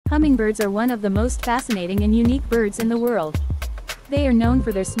Hummingbirds are one of the most fascinating and unique birds in the world. They are known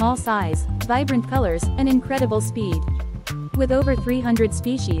for their small size, vibrant colors, and incredible speed. With over 300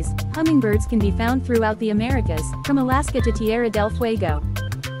 species, hummingbirds can be found throughout the Americas, from Alaska to Tierra del Fuego.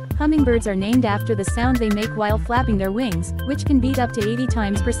 Hummingbirds are named after the sound they make while flapping their wings, which can beat up to 80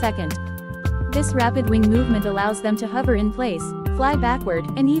 times per second. This rapid wing movement allows them to hover in place, fly backward,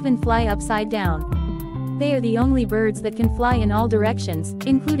 and even fly upside down. They are the only birds that can fly in all directions,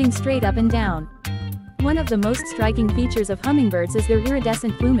 including straight up and down. One of the most striking features of hummingbirds is their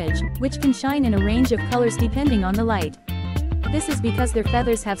iridescent plumage, which can shine in a range of colors depending on the light. This is because their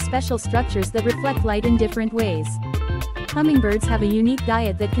feathers have special structures that reflect light in different ways. Hummingbirds have a unique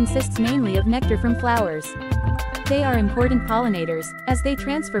diet that consists mainly of nectar from flowers. They are important pollinators, as they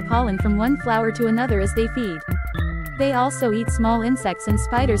transfer pollen from one flower to another as they feed. They also eat small insects and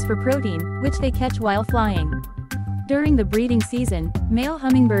spiders for protein, which they catch while flying. During the breeding season, male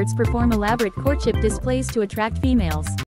hummingbirds perform elaborate courtship displays to attract females.